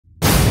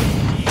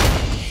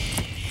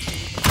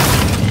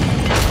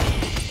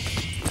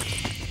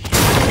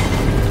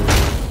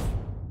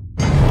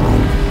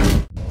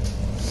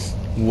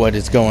What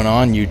is going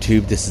on,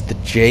 YouTube? This is the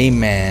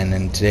J-Man,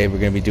 and today we're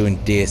going to be doing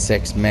Deus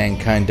Ex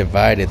Mankind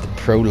Divided, the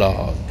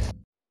Prologue.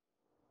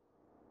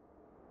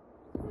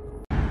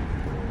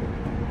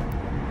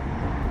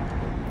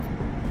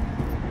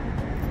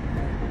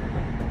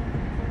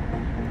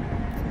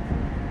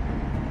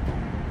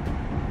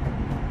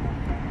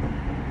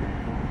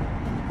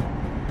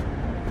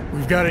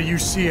 We've got a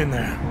UC in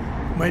there.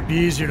 Might be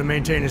easier to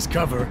maintain his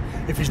cover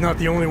if he's not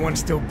the only one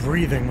still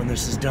breathing when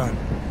this is done.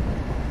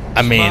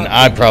 I mean,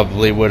 I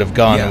probably would have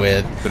gone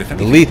with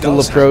the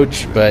lethal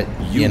approach, but,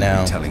 you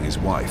know. Telling his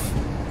wife.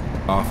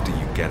 After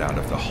you get out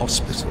of the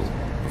hospital,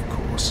 of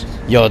course.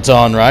 Yo, it's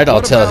on, right?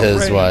 I'll tell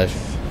his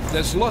wife.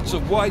 There's lots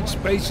of wide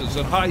spaces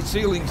and high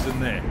ceilings in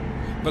there,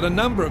 but a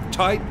number of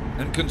tight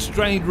and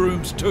constrained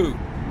rooms too.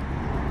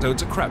 So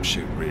it's a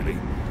crapshoot, really.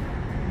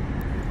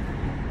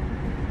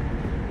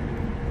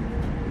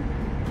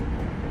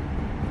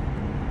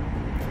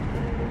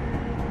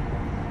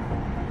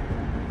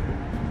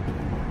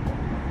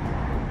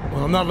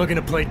 Well, I'm not looking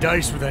to play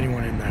dice with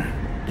anyone in there.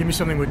 Give me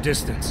something with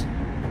distance.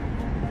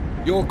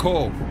 Your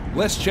call.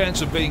 Less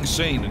chance of being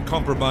seen and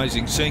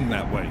compromising Singh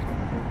that way.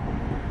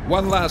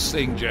 One last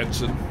thing,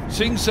 Jensen.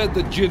 Singh said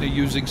that Jin are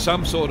using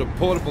some sort of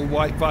portable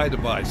Wi-Fi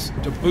device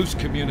to boost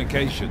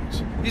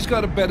communications. He's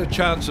got a better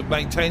chance of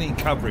maintaining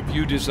cover if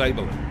you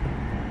disable it.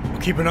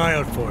 We'll keep an eye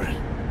out for it.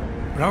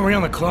 But aren't we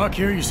on the clock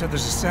here? You said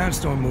there's a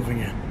sandstorm moving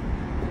in.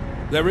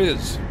 There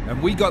is,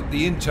 and we got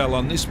the intel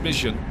on this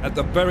mission at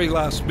the very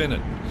last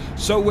minute,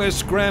 so we're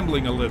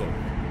scrambling a little.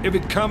 If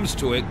it comes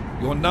to it,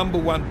 your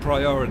 #1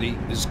 priority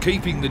is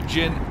keeping the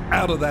Jinn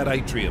out of that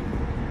atrium.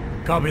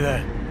 Copy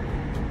that.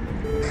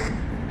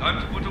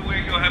 Time to put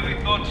away your happy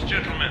thoughts,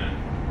 gentlemen.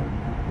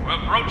 We're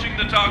approaching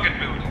the target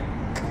building.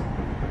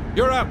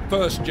 You're up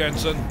first,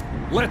 Jensen.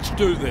 Let's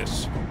do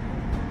this.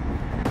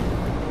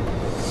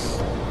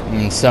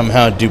 And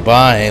somehow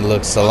Dubai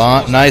looks a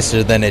lot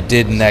nicer than it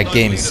did in that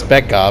game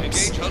Spec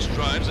Ops.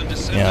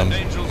 You know,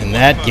 in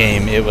that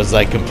game, it was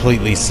like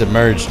completely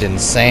submerged in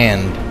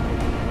sand.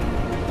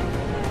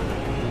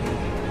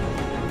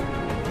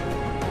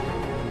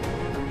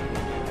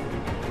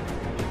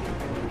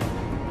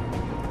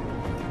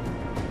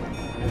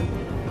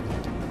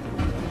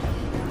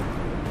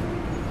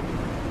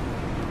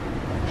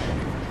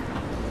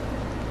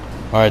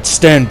 Alright,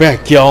 stand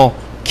back, y'all.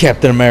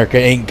 Captain America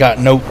ain't got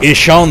no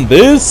ish on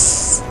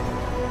this.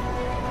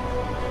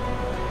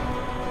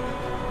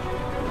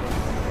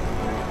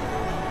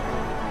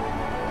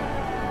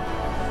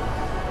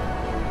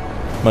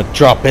 I'ma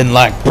drop in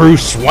like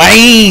Bruce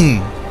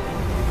Wayne.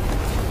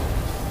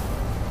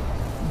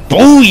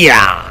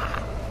 Booyah!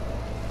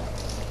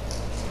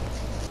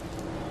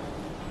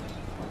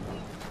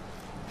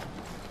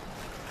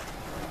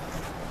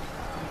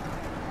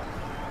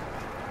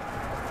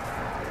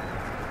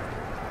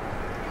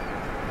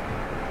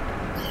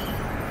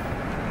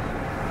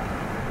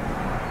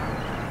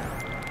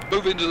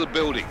 Move into the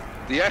building.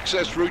 The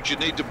access route you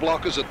need to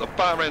block is at the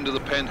far end of the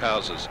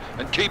penthouses.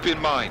 And keep in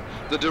mind,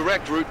 the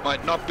direct route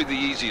might not be the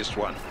easiest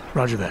one.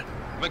 Roger that.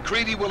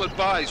 McCready will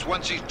advise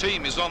once his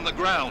team is on the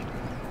ground.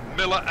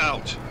 Miller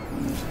out.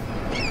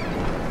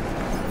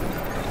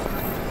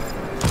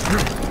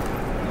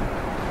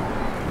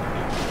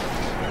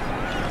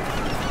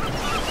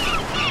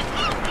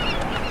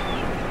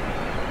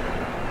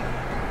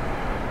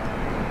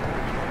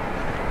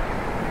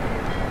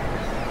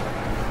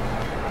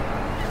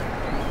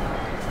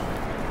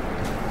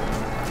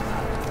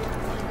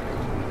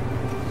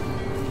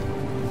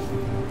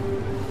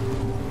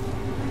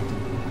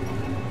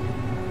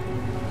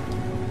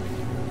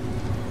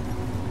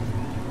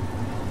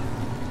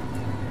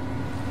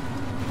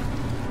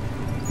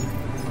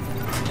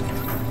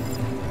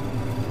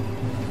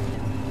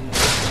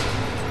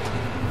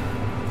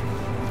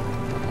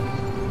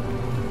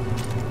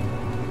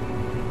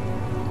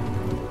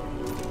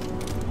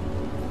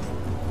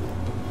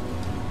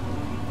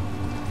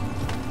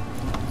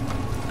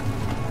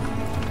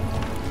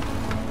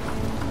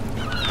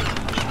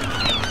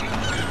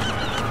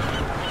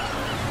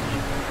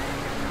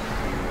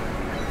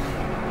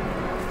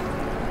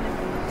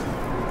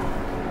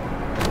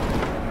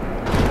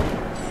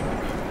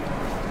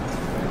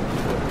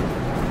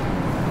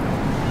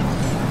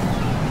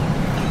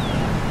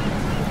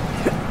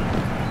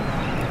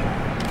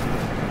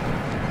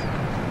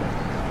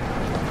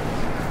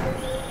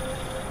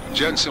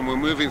 Jensen, we're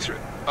moving through.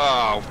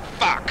 Oh,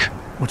 fuck!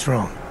 What's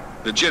wrong?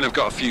 The Jinn have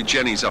got a few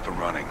Jennies up and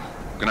running.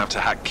 We're gonna have to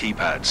hack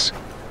keypads.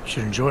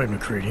 Should enjoy it,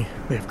 McCready.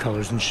 They have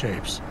colors and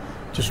shapes.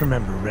 Just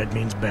remember, red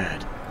means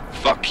bad.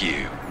 Fuck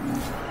you.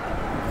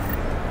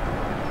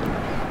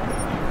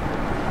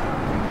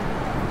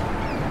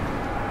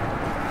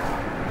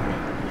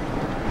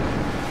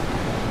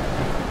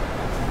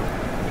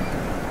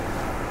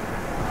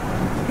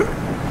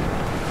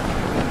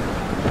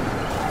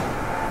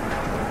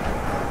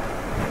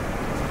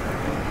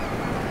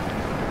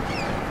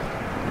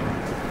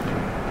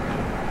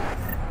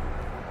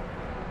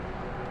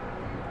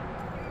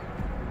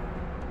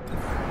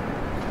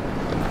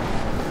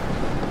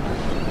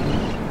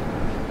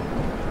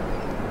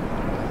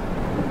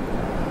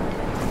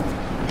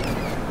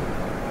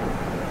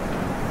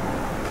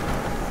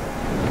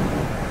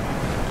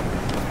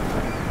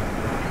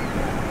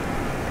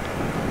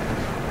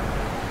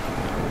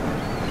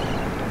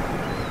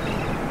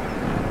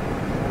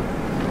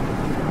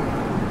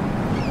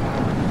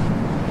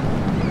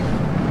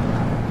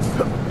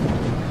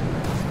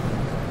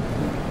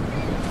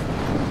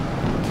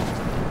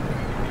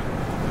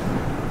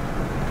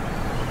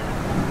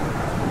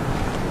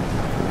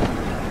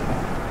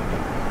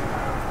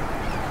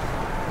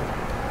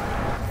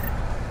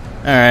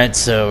 Alright,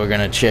 so we're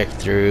gonna check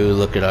through,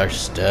 look at our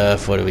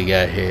stuff. What do we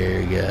got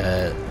here? We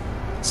got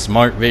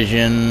smart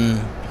vision,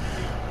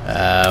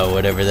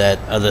 whatever that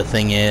other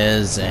thing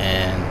is,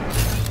 and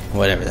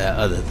whatever that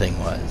other thing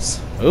was.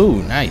 Oh,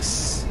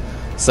 nice.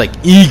 It's like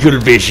Eagle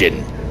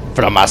Vision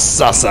from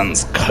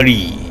Assassin's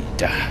Creed.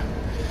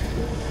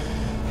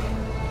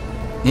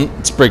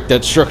 Let's break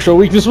that structural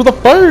weakness with a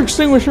fire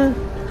extinguisher.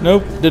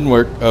 Nope, didn't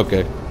work.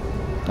 Okay,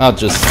 I'll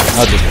just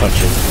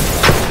punch it.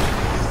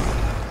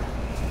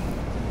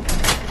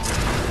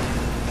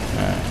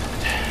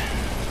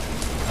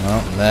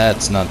 Well,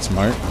 that's not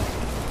smart.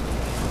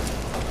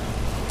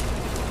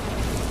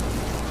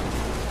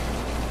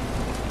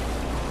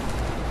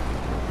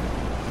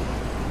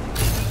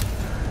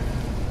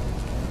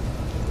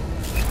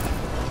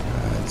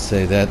 I'd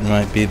say that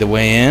might be the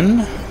way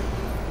in.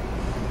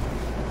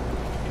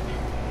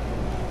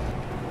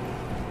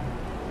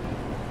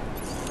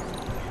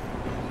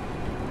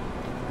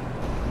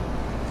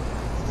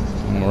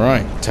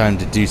 Alright, time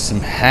to do some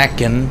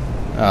hacking.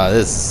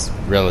 This is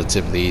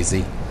relatively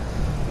easy.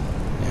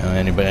 You know,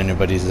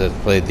 anybody that's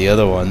played the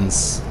other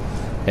ones,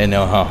 they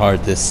know how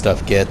hard this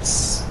stuff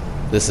gets.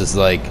 This is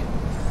like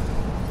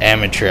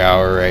amateur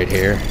hour right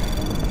here.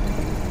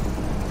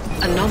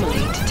 Anomaly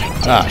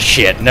detected. Ah,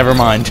 shit, never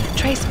mind.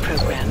 Trace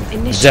program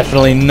initiated.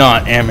 Definitely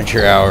not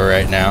amateur hour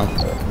right now.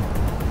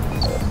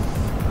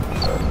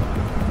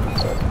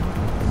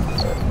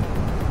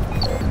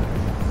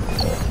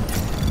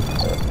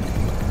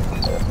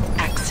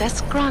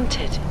 Access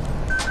granted.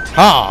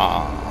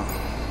 Ah!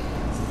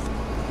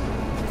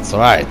 That's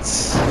right.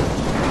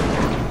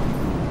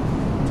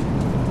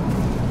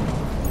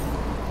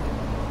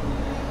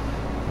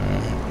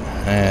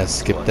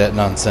 Skip that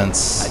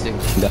nonsense.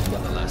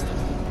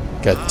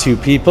 Got two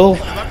people.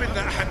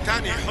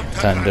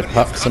 Time to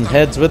pop some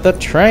heads with a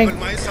trank.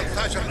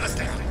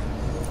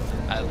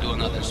 I'll do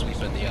another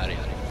sweep in the area,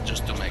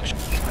 just to make sure.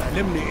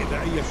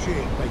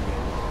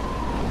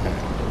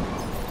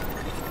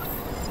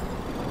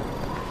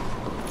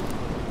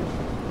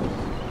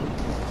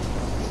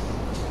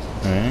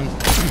 Alright.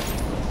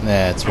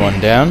 That's one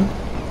down.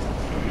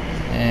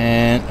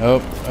 And,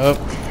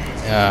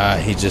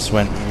 he just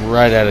went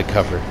right out of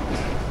cover.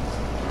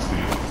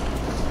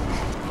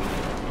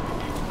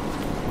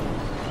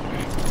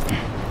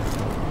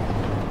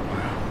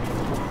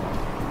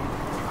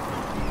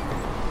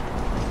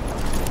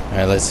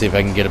 Alright, let's see if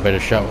I can get a better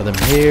shot with him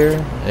here.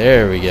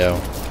 There we go.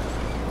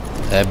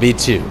 That'd be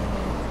two.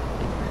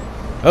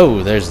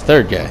 Oh, there's the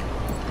third guy.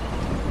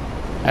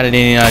 How did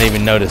he not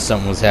even notice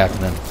something was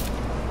happening?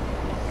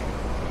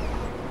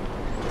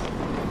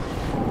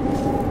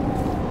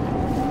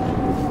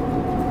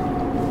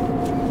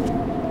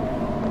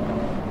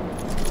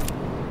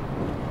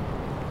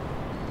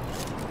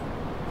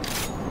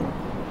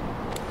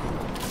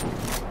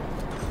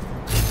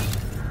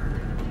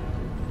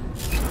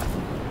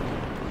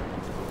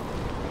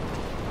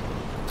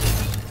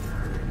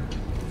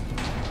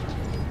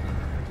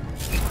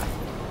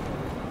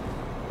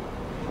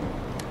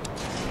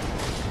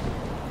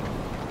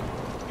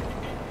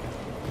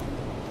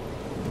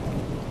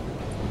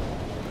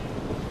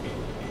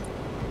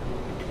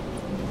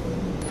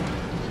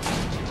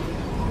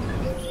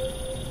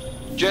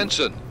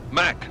 Jensen,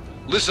 Mac,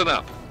 listen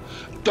up.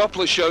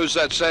 Doppler shows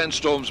that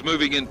sandstorm's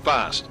moving in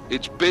fast.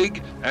 It's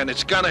big, and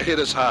it's gonna hit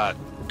us hard.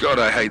 God,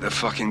 I hate the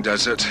fucking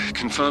desert.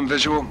 Confirm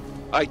visual?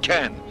 I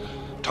can.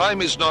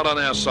 Time is not on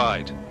our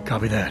side.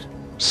 Copy that.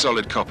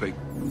 Solid copy.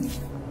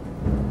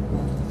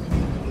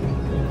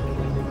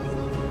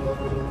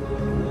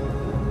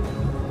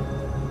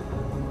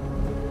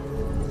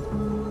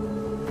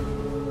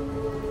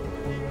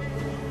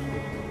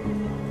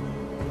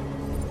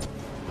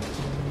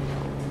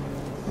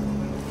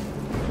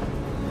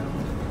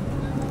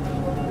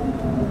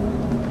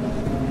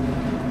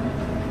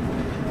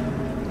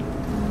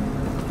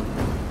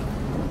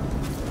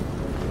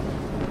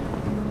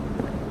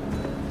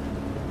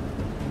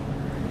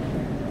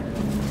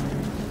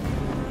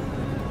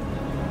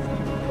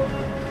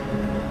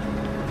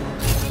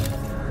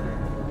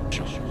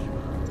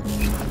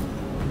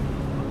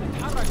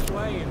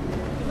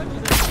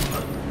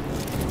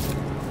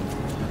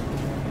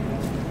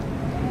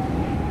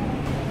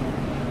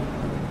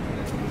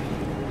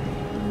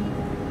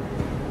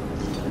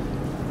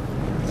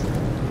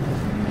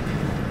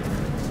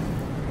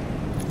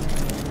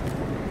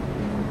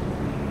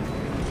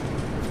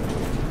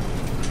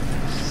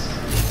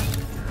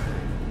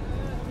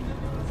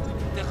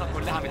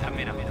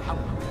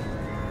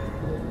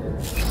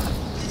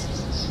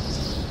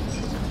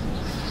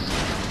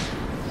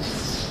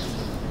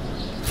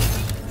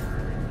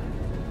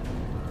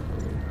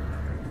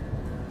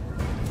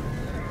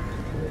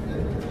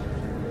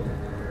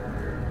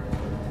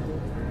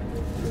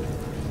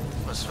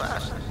 Was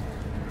fast.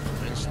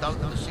 Installed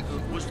the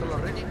secret booster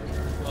already?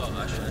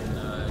 عشان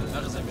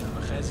الأغذية من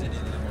المخازن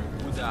اللي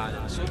موجودة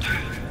على السطح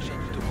عشان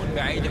تكون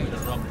بعيدة من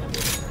الرمل.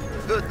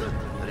 Good.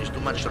 There is too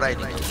much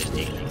riding on this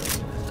deal.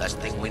 Last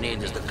thing we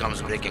need is the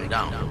comms breaking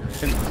down.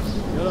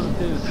 يلا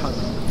نبتدي نتحرك.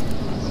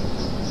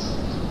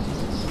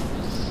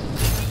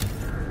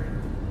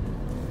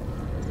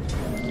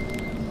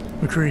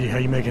 McCready, how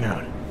you making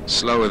out?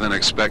 Slower than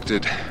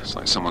expected. It's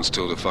like someone's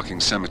tilled a fucking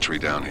cemetery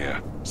down here.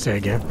 Say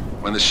again?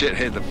 When the shit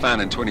hit the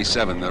fan in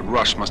 27, the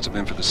rush must have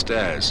been for the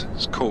stairs.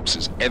 There's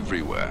corpses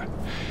everywhere.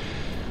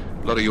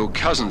 A lot of your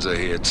cousins are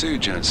here too,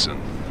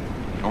 Jensen.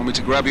 You want me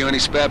to grab you any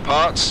spare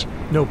parts?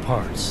 No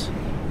parts.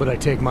 But I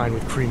take mine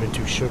with cream and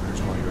 2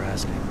 sugars while you're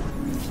asking.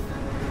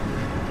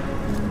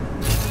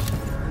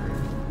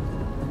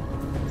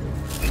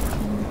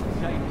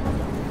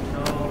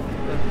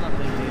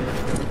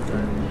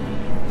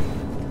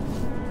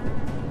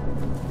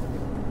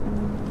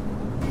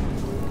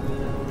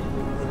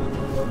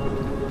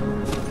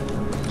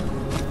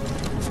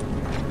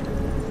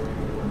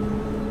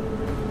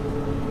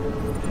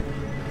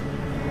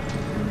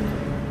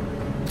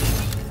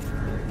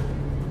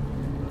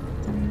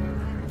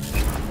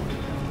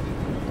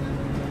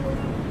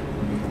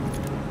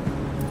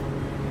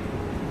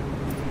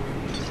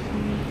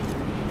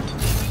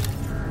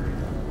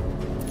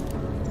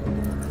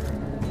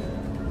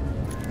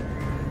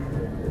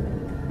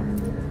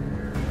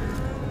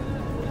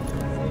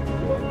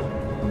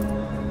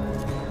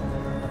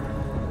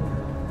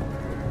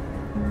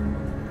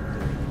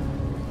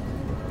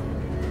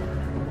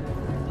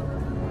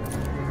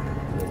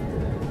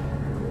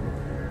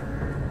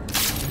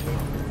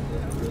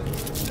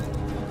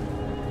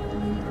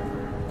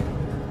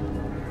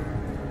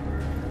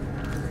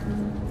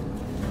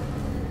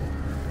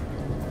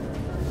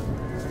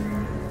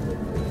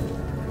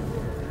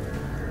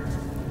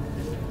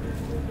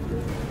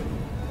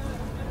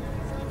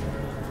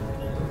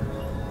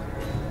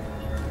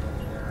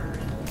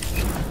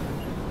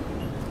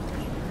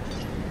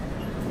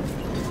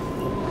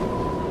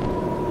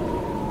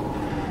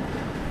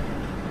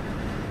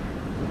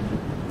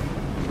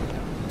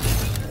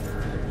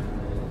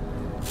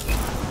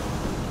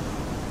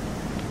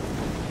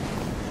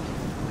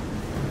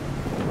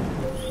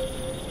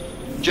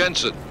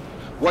 Jensen,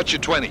 what's your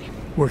 20?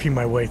 Working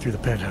my way through the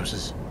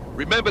penthouses.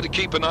 Remember to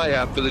keep an eye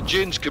out for the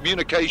Jinn's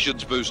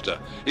communications booster.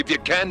 If you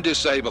can,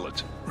 disable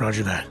it.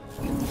 Roger that.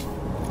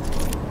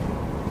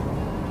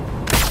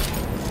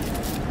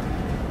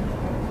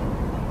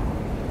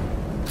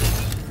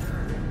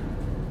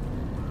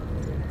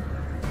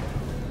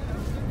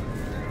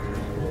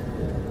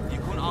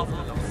 يكون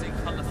افضل لو السيك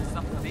خلص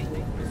الصفقه دي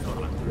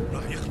بسرعه.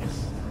 راح يخلص.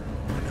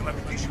 انا ما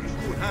بديش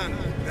يكون هان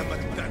لما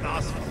تبدا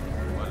العاصفه.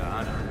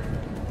 ولا انا.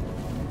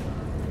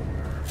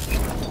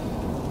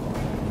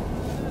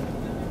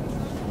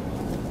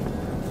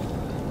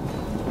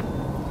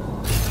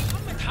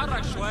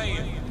 اتحرك شويه،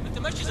 انت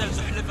ماشي زي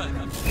الزحلفه.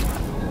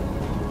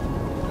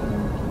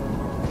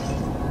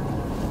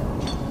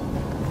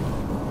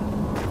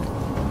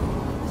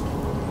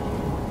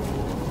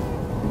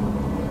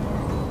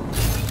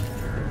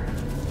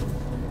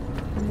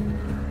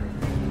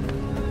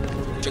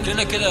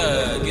 شكلنا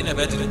كده جينا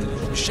بدري،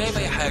 مش شايف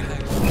اي حاجه.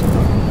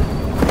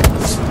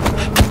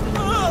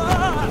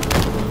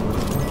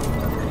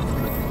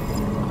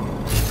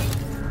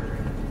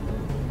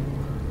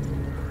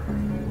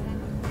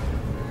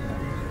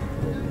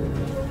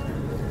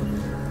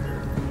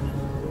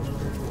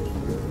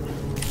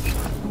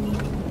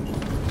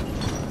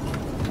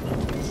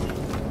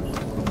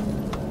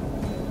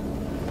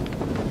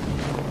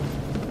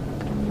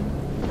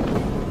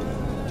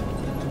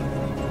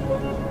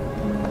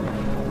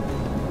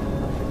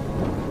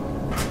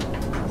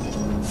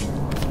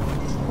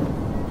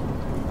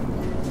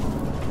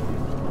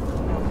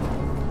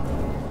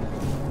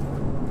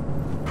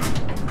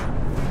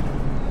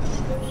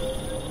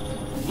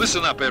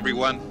 Listen up,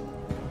 everyone.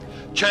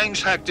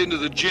 Chang's hacked into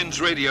the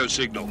Jinn's radio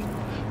signal.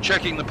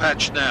 Checking the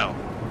patch now.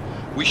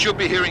 We should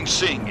be hearing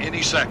Singh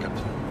any second.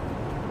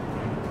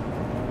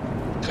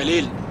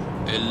 خليل،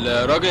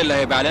 الراجل اللي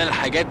هيبيع لنا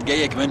الحاجات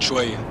جايه كمان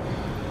شويه.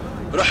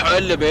 روح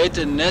قول لبقيه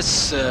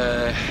الناس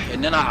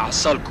ان انا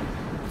هحصلكم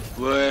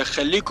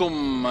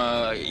وخليكم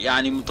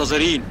يعني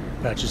منتظرين.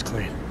 Patch is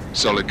clean.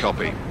 Solid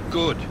copy.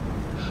 Good.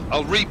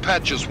 I'll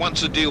repatch us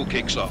once the deal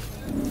kicks off.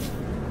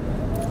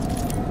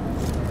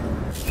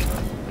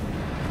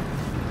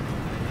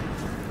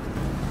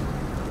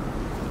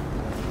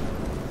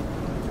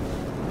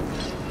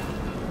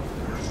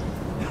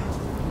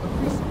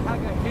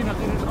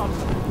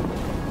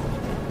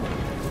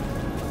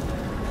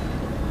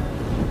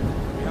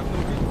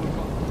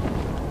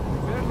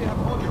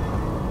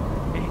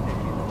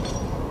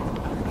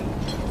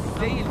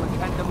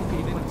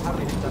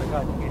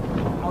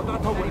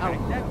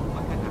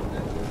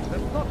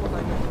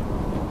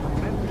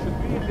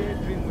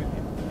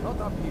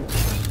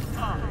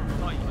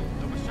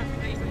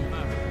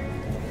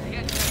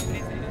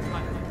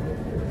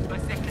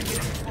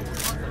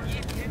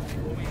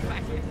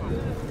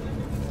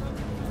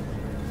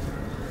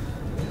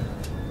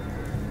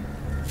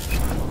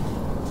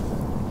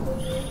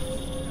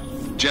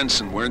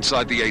 Jensen, we're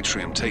inside the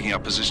atrium, taking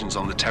up positions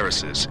on the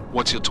terraces.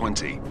 What's your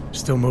 20?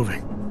 Still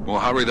moving. Well,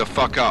 hurry the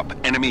fuck up.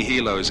 Enemy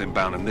helos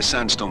inbound and this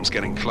sandstorm's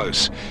getting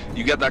close.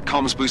 You get that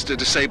comms booster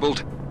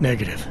disabled?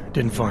 Negative.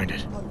 Didn't find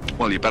it.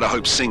 Well, you better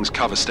hope Singh's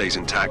cover stays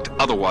intact.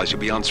 Otherwise, you'll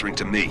be answering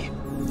to me.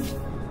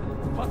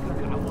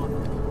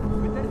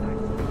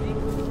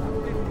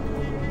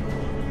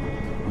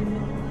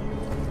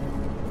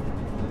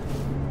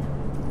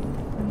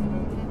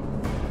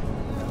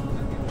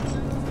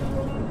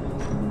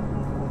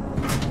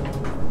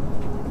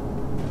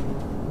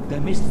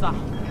 مش صح.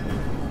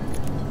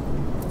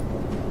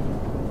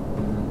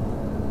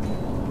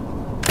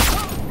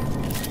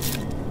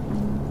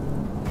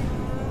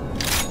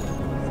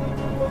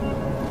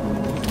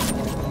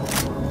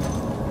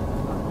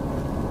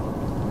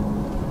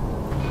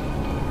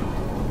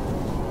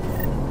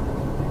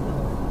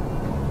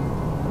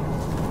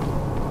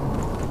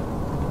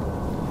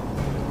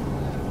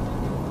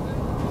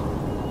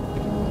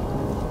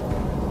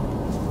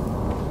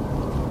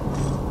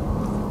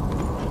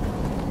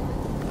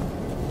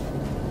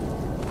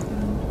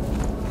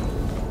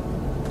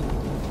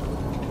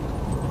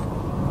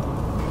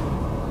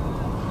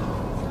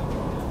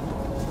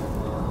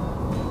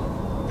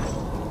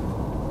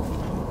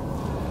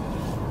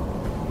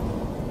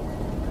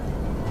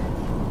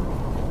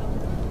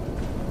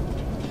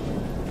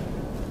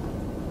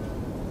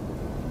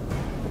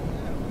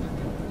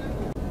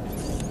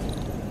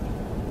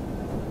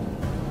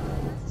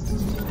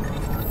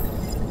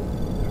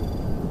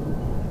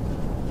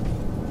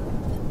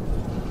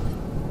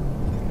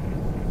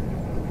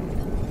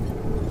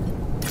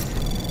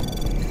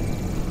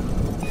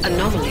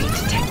 Anomaly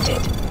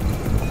detected.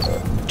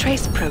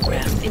 Trace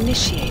program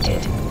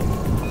initiated.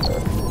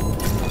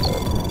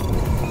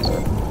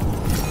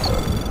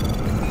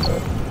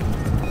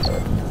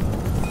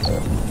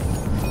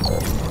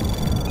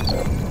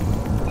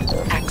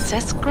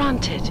 Access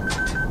granted.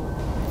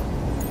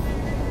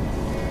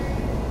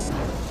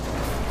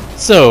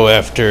 So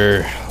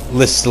after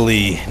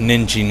listily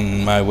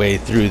ninjing my way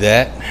through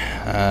that,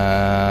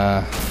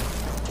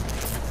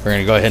 we're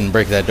gonna go ahead and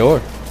break that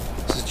door.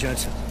 This is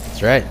Jensen.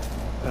 That's right.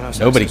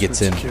 Nobody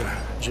gets in.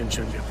 Jin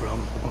shouldn't be a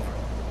problem. Over.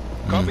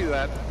 Copy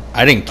that.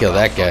 I didn't kill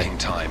that guy. Fucking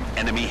time.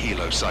 Enemy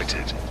helo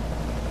sighted.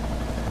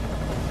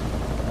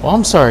 Well,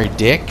 I'm sorry,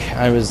 Dick.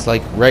 I was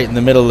like right in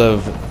the middle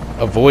of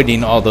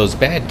avoiding all those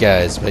bad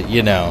guys, but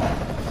you know,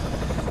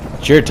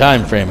 it's your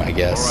time frame, I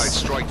guess. All right,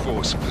 strike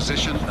force,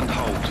 position and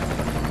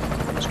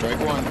hold. Strike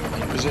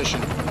 1, in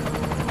position.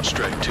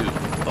 Strike 2,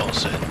 all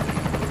set.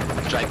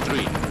 Strike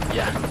 3,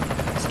 yeah.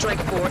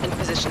 Strike 4, in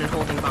position and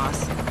holding,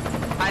 boss.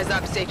 Eyes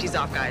up, safety's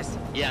off, guys.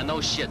 Yeah, no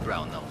shit,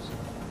 brown nose.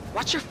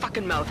 Watch your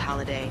fucking mouth,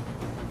 Halliday.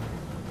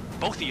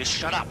 Both of you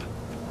shut up.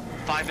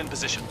 5 in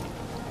position.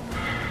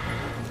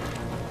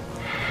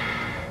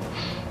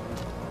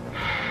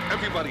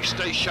 Everybody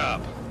stay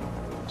sharp.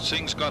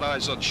 Singh's got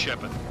eyes on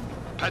Shepard.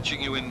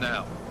 Patching you in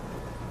now.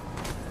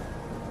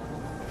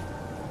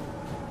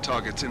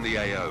 Target's in the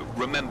AO.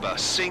 Remember,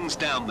 Singh's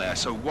down there,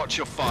 so watch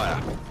your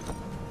fire.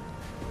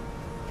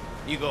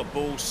 You got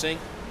balls, Singh?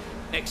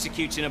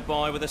 Executing a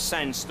buy with a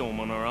sandstorm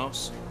on our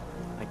ass?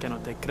 I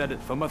cannot take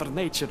credit for Mother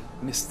Nature,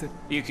 mister.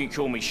 You can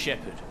call me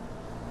Shepard.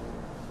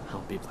 How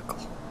biblical.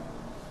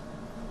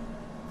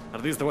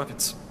 Are these the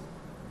weapons?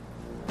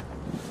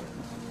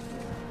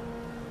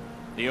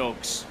 The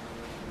Ogs.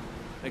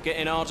 They're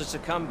getting harder to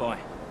come by.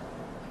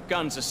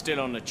 Guns are still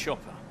on the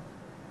chopper.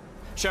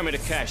 Show me the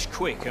cash,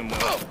 quick, and we'll...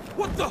 Oh,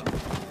 what the?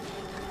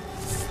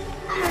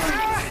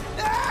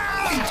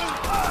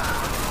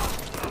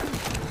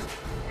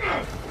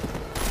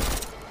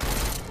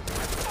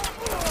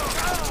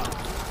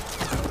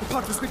 The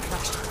part has been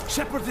crashed.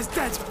 Shepard is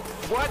dead.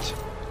 What?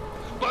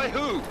 By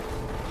who?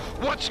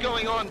 What's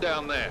going on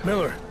down there?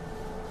 Miller,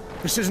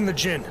 this isn't the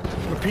Jinn.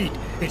 Repeat,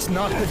 it's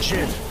not the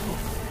Jinn.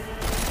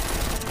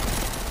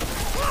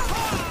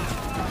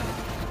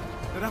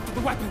 They're after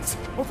the weapons.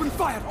 Open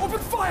fire! Open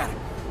fire!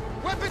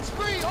 Weapons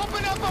free!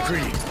 Open up!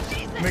 Greedy,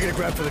 make it a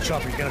grab for the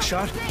chopper. You got a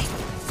shot?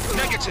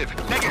 Negative.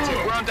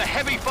 We're under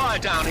heavy fire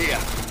down here.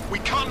 We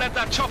can't let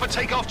that chopper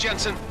take off,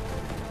 Jensen.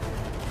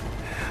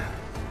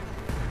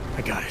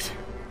 I got it.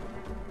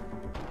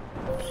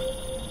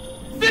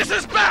 This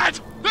is bad!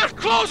 They're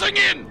closing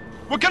in!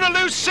 We're gonna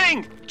lose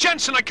Singh!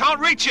 Jensen, I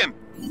can't reach him!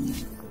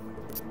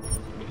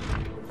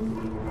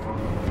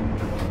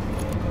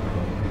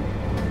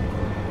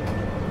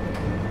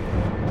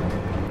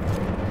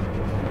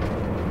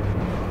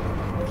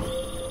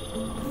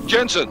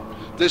 Jensen,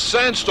 this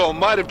sandstorm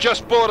might have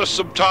just bought us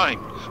some time,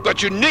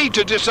 but you need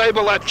to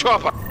disable that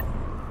chopper.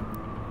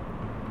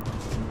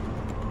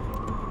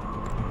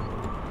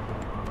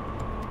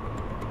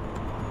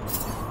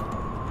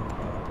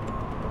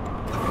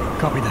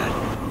 Copy that.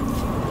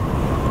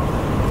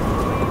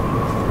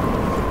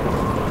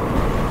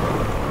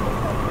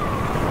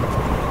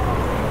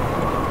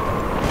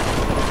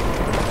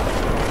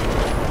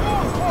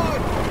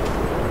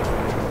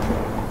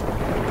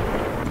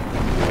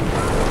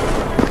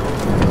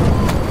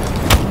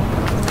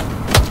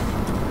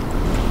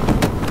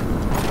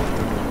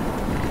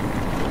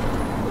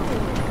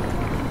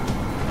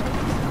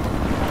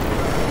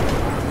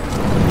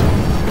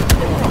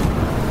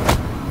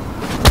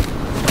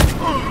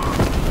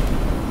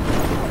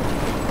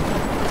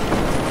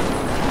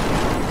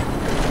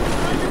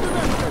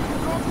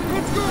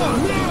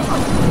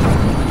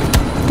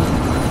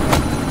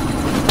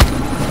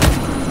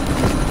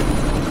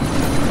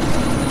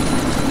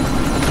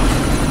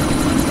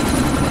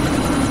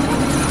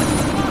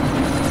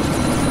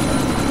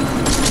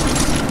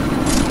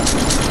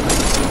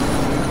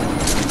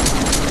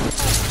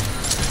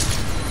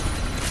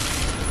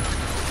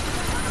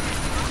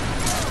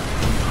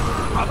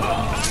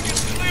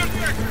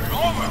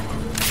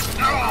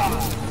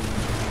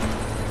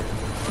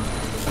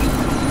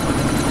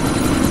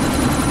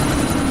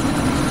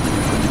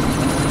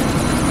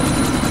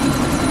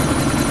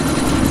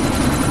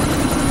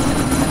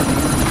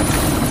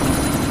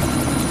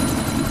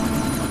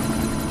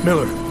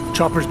 Miller,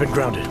 chopper's been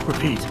grounded.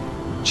 Repeat.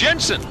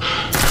 Jensen!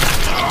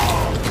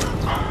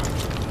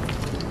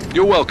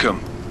 You're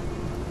welcome.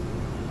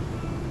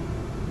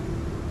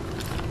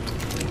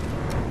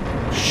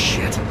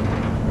 Shit.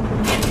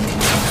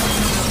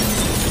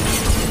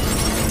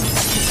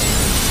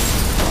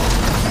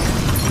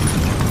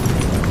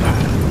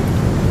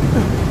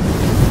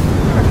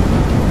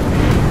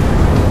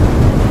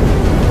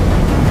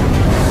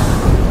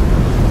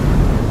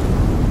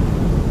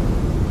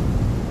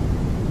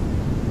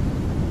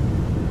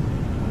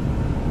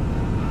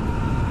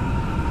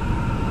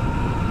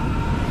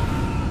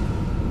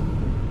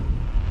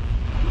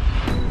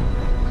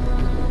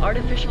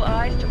 Artificial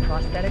eyes to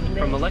prosthetic limbs.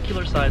 From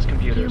molecular-sized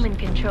computers.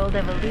 Human-controlled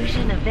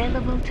evolution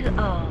available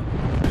to all.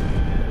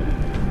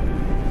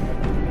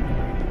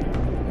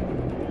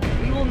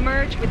 We will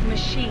merge with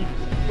machines,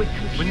 with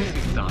computers. When this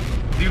is done,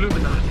 the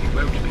Illuminati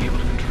won't be able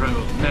to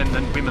control men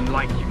and women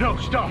like you. No,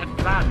 stop! We had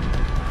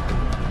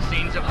planned.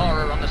 Scenes of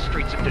horror on the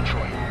streets of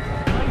Detroit.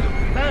 Kind of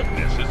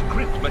madness is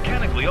crypt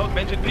mechanically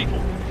augmented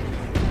people.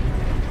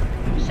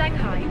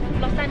 Shanghai,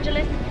 Los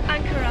Angeles,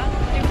 Ankara,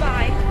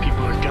 Dubai.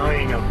 People are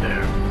dying out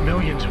there.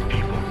 Millions of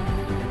people.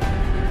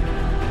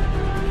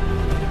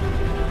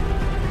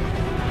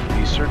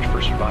 The search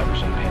for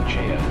survivors in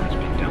Panchaea has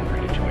been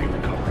downgraded to a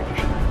recovery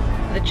mission.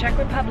 The Czech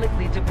Republic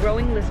leads a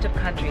growing list of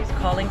countries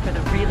calling for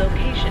the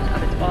relocation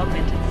of its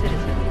augmented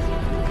citizens.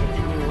 It's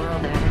a new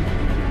world, Adam.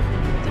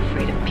 It's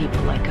afraid of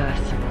people like us.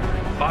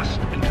 Bust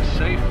into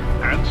safe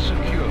and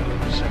secure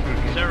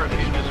segregation.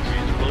 Seraphine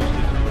Industries closed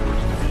its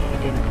doors. You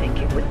didn't think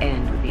it would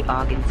end with the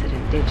AUG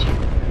incident, did you?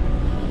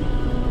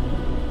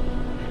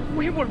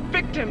 We were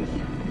victims.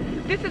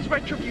 This is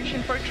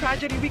retribution for a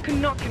tragedy we could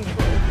not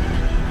control.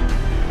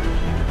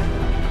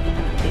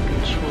 They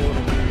control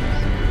the news.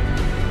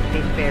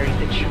 They buried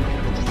the truth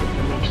with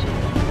disinformation.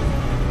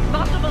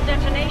 Multiple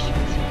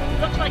detonations.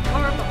 Looks like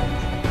car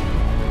bombs.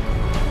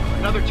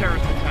 Another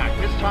terrorist attack,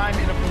 this time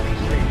in a police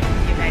station.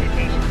 The United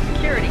Nations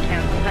Security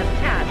Council has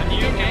tasked The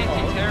new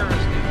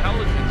anti-terrorist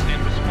intelligence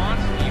and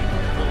response team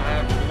will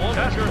have global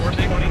Task Force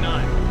jurisdiction.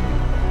 29.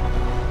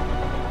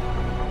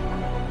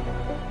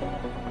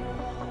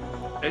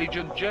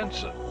 Agent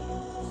Jensen.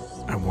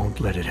 I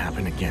won't let it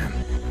happen again.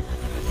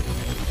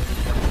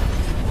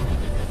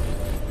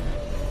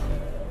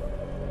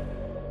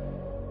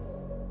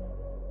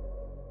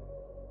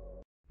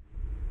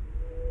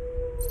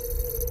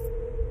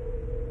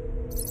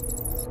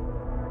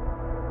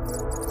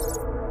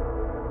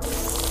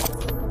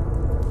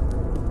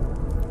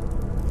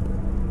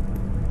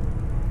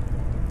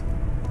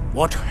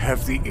 What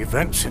have the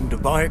events in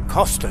Dubai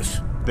cost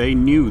us? They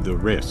knew the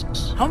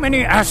risks. How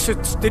many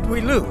assets did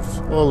we lose?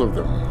 All of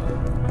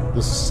them.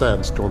 This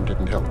sandstorm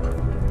didn't help.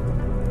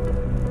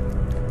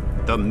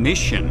 The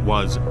mission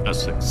was a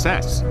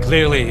success.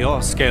 Clearly,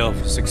 your scale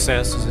for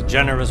success is a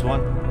generous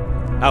one.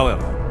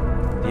 However,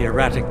 the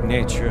erratic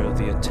nature of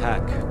the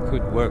attack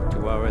could work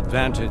to our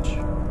advantage.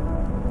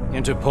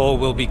 Interpol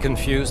will be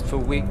confused for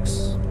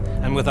weeks,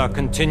 and with our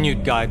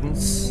continued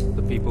guidance,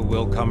 the people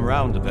will come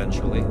round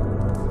eventually.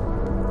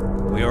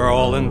 We are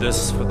all in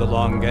this for the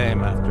long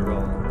game, after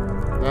all.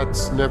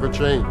 That's never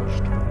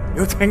changed.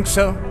 You think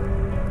so?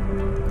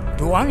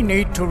 Do I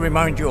need to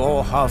remind you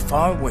all how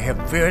far we have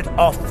veered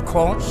off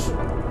course?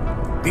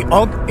 The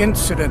AUG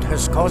incident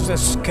has caused a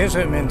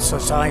schism in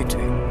society.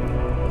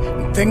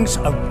 Things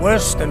are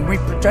worse than we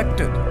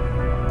projected,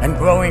 and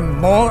growing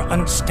more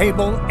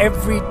unstable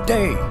every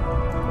day.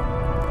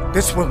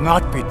 This will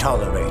not be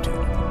tolerated.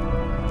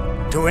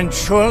 To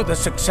ensure the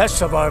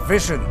success of our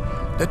vision,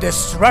 the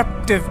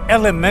disruptive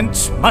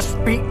elements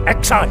must be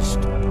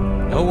excised.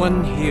 No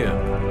one here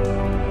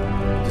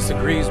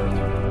disagrees with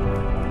you.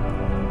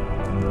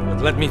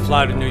 But let me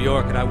fly to New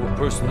York and I will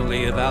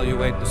personally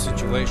evaluate the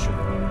situation.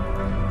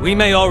 We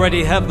may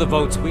already have the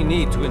votes we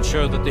need to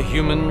ensure that the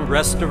Human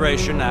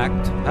Restoration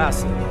Act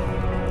passes.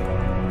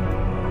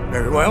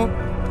 Very well.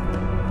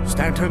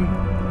 Stanton,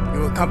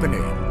 you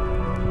accompany.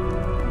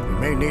 We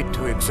may need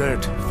to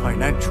exert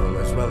financial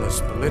as well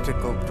as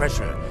political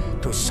pressure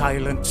to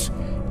silence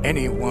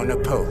anyone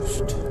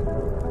opposed.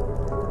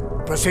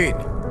 Proceed.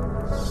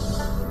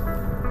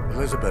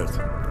 Elizabeth,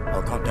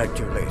 I'll contact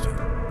you later.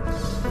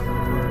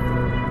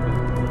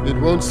 It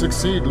won't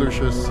succeed,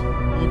 Lucius,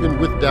 even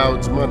with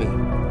Dowd's money.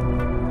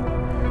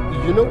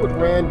 You know what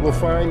Rand will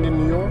find in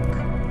New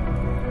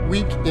York?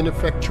 Weak,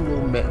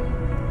 ineffectual men.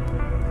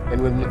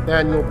 And with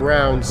Nathaniel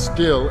Brown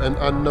still an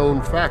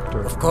unknown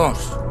factor. Of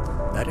course.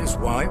 That is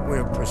why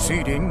we're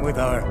proceeding with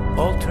our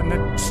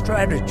alternate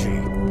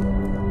strategy.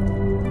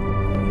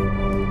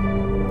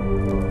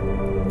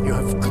 You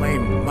have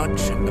claimed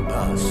much in the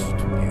past,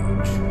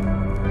 Paige.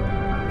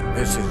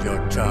 This is your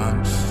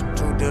chance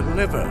to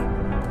deliver.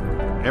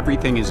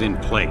 Everything is in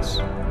place.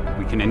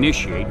 We can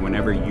initiate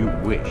whenever you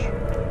wish.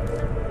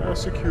 How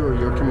secure are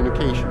your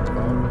communications,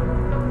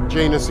 Bob?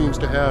 Jaina seems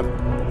to have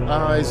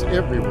eyes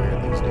everywhere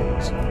these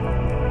days.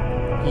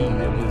 He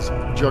and his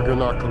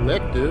Juggernaut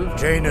Collective...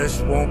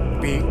 Janus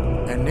won't be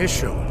an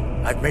issue.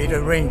 I've made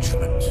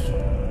arrangements.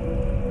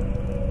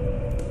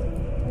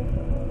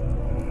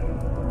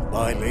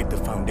 I laid the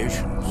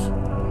foundations.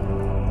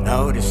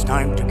 Now it is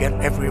time to get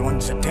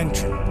everyone's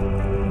attention.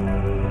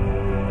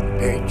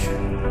 Paige,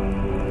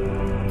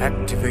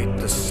 activate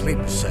the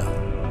sleep cell.